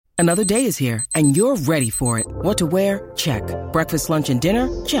Another day is here, and you're ready for it. What to wear? Check. Breakfast, lunch, and dinner?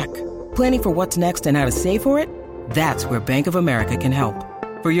 Check. Planning for what's next and how to save for it? That's where Bank of America can help.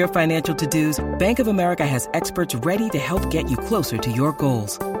 For your financial to-dos, Bank of America has experts ready to help get you closer to your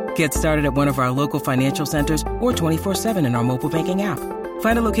goals. Get started at one of our local financial centers or 24/7 in our mobile banking app.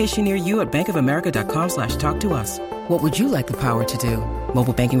 Find a location near you at bankofamerica.com/talktous. What would you like the power to do?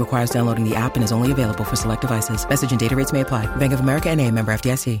 Mobile banking requires downloading the app and is only available for select devices. Message and data rates may apply. Bank of America N.A., member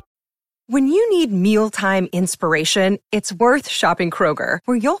FDIC. When you need mealtime inspiration, it's worth shopping Kroger,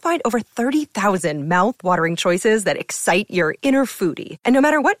 where you'll find over 30,000 mouth-watering choices that excite your inner foodie. And no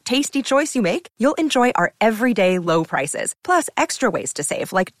matter what tasty choice you make, you'll enjoy our everyday low prices, plus extra ways to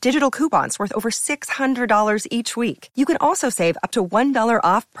save, like digital coupons worth over $600 each week. You can also save up to $1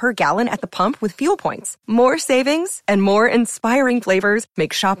 off per gallon at the pump with fuel points. More savings and more inspiring flavors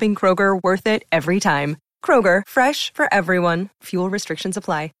make shopping Kroger worth it every time. Kroger, fresh for everyone. Fuel restrictions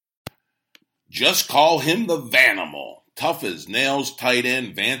apply. Just call him the Vanimal. Tough as nails tight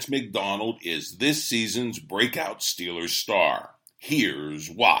end Vance McDonald is this season's breakout Steelers star. Here's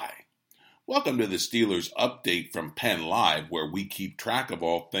why. Welcome to the Steelers update from Pennlive, where we keep track of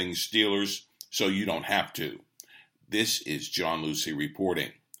all things Steelers so you don't have to. This is John Lucy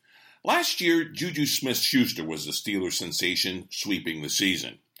reporting. Last year, Juju Smith-Schuster was the Steelers sensation sweeping the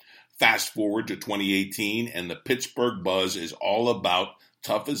season. Fast forward to 2018, and the Pittsburgh buzz is all about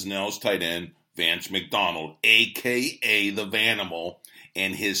tough as nails tight end Vance McDonald, a.k.a. the Vanimal,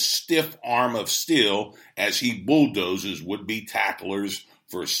 and his stiff arm of steel as he bulldozes would-be tacklers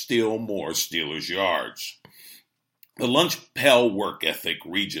for still more Steelers yards. The lunch pail work ethic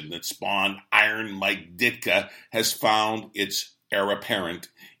region that spawned Iron Mike Ditka has found its heir apparent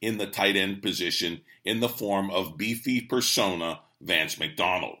in the tight end position in the form of beefy persona Vance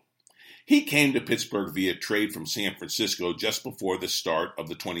McDonald. He came to Pittsburgh via trade from San Francisco just before the start of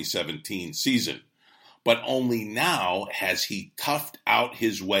the 2017 season. But only now has he toughed out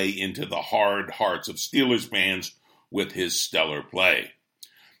his way into the hard hearts of Steelers fans with his stellar play.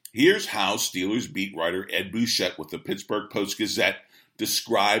 Here's how Steelers beat writer Ed Bouchette with the Pittsburgh Post-Gazette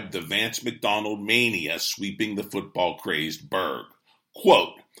described the Vance McDonald mania sweeping the football-crazed burg.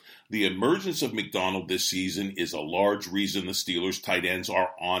 Quote, "The emergence of McDonald this season is a large reason the Steelers' tight ends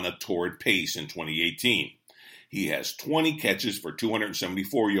are on a torrid pace in 2018. He has 20 catches for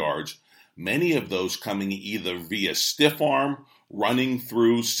 274 yards, many of those coming either via stiff arm, running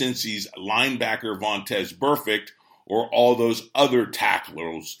through Cincy's linebacker Vontaze Burfict, or all those other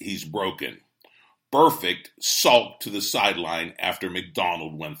tacklers he's broken. Burfict sulked to the sideline after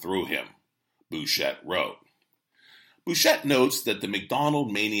McDonald went through him," Bouchette wrote. Bouchette notes that the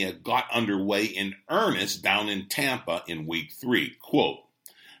McDonald mania got underway in earnest down in Tampa in Week 3. Quote,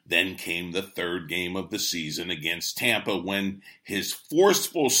 "Then came the third game of the season against Tampa when his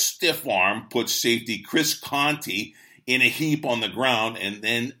forceful stiff arm put safety Chris Conte in a heap on the ground and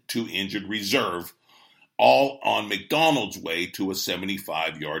then to injured reserve, all on McDonald's way to a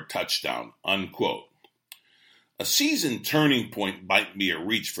 75-yard touchdown," unquote. A season turning point might be a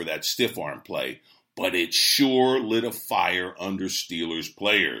reach for that stiff arm play, but it sure lit a fire under Steelers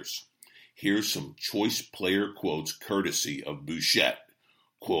players. Here's some choice player quotes courtesy of Bouchette.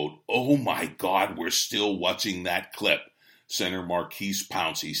 Quote, "Oh my God, we're still watching that clip," center Marquise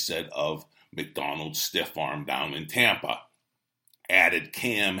Pouncey said of McDonald's stiff arm down in Tampa. Added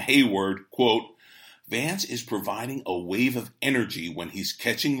Cam Hayward, quote, "Vance is providing a wave of energy when he's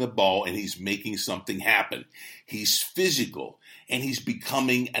catching the ball and he's making something happen. He's physical and he's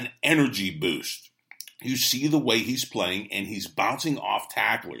becoming an energy boost. You see the way he's playing, and he's bouncing off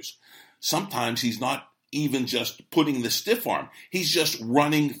tacklers. Sometimes he's not even just putting the stiff arm. He's just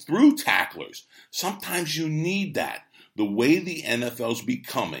running through tacklers. Sometimes you need that. The way the NFL's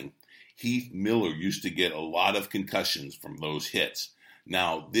becoming, Heath Miller used to get a lot of concussions from those hits.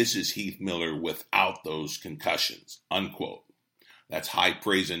 Now, this is Heath Miller without those concussions," unquote. That's high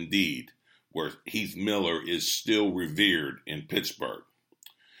praise indeed, where Heath Miller is still revered in Pittsburgh.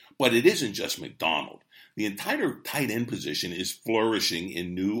 But it isn't just McDonald. The entire tight end position is flourishing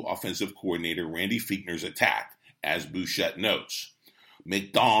in new offensive coordinator Randy Fichtner's attack, as Bouchette notes.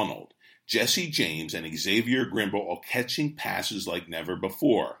 McDonald, Jesse James, and Xavier Grimble are catching passes like never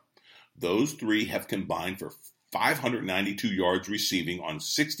before. Those three have combined for 592 yards receiving on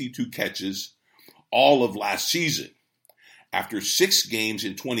 62 catches all of last season. After 6 games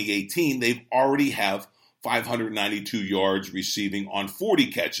in 2018, they already have 592 yards receiving on 40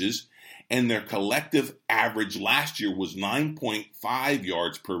 catches, and their collective average last year was 9.5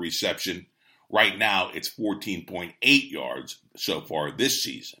 yards per reception. Right now, it's 14.8 yards so far this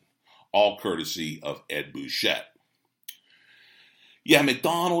season, all courtesy of Ed Bouchette. Yeah,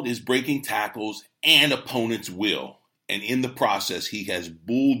 McDonald is breaking tackles and opponents' will, and in the process, he has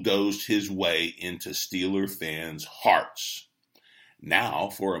bulldozed his way into Steeler fans' hearts. Now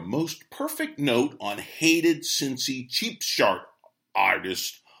for a most perfect note on hated Cincy cheap shot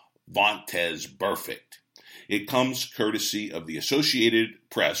artist Vontaze Burfict. It comes courtesy of the Associated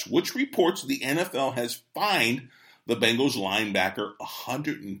Press, which reports the NFL has fined the Bengals linebacker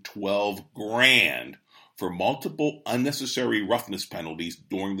 $112,000 for multiple unnecessary roughness penalties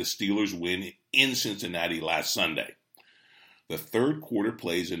during the Steelers' win in Cincinnati last Sunday. The third quarter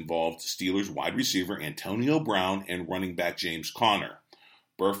plays involved Steelers wide receiver Antonio Brown and running back James Conner.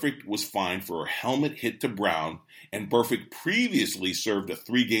 Burfict was fined for a helmet hit to Brown, and Burfict previously served a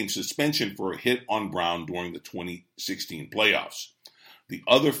 3-game suspension for a hit on Brown during the 2016 playoffs. The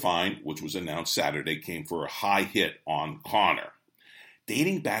other fine, which was announced Saturday, came for a high hit on Conner.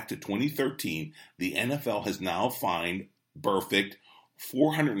 Dating back to 2013, the NFL has now fined Burfict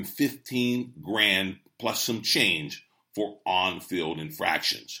 $415,000 plus some change for on-field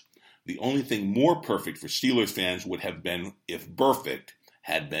infractions. The only thing more perfect for Steelers fans would have been if Burfict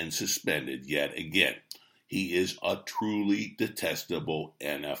had been suspended yet again. He is a truly detestable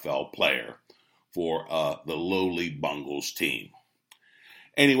NFL player for the lowly Bungles team.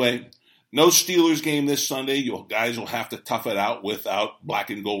 Anyway, no Steelers game this Sunday. You guys will have to tough it out without black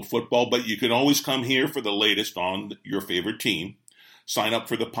and gold football, but you can always come here for the latest on your favorite team. Sign up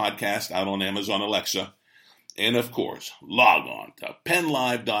for the podcast out on Amazon Alexa. And of course, log on to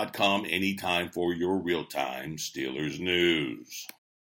Pennlive.com anytime for your real-time Steelers news.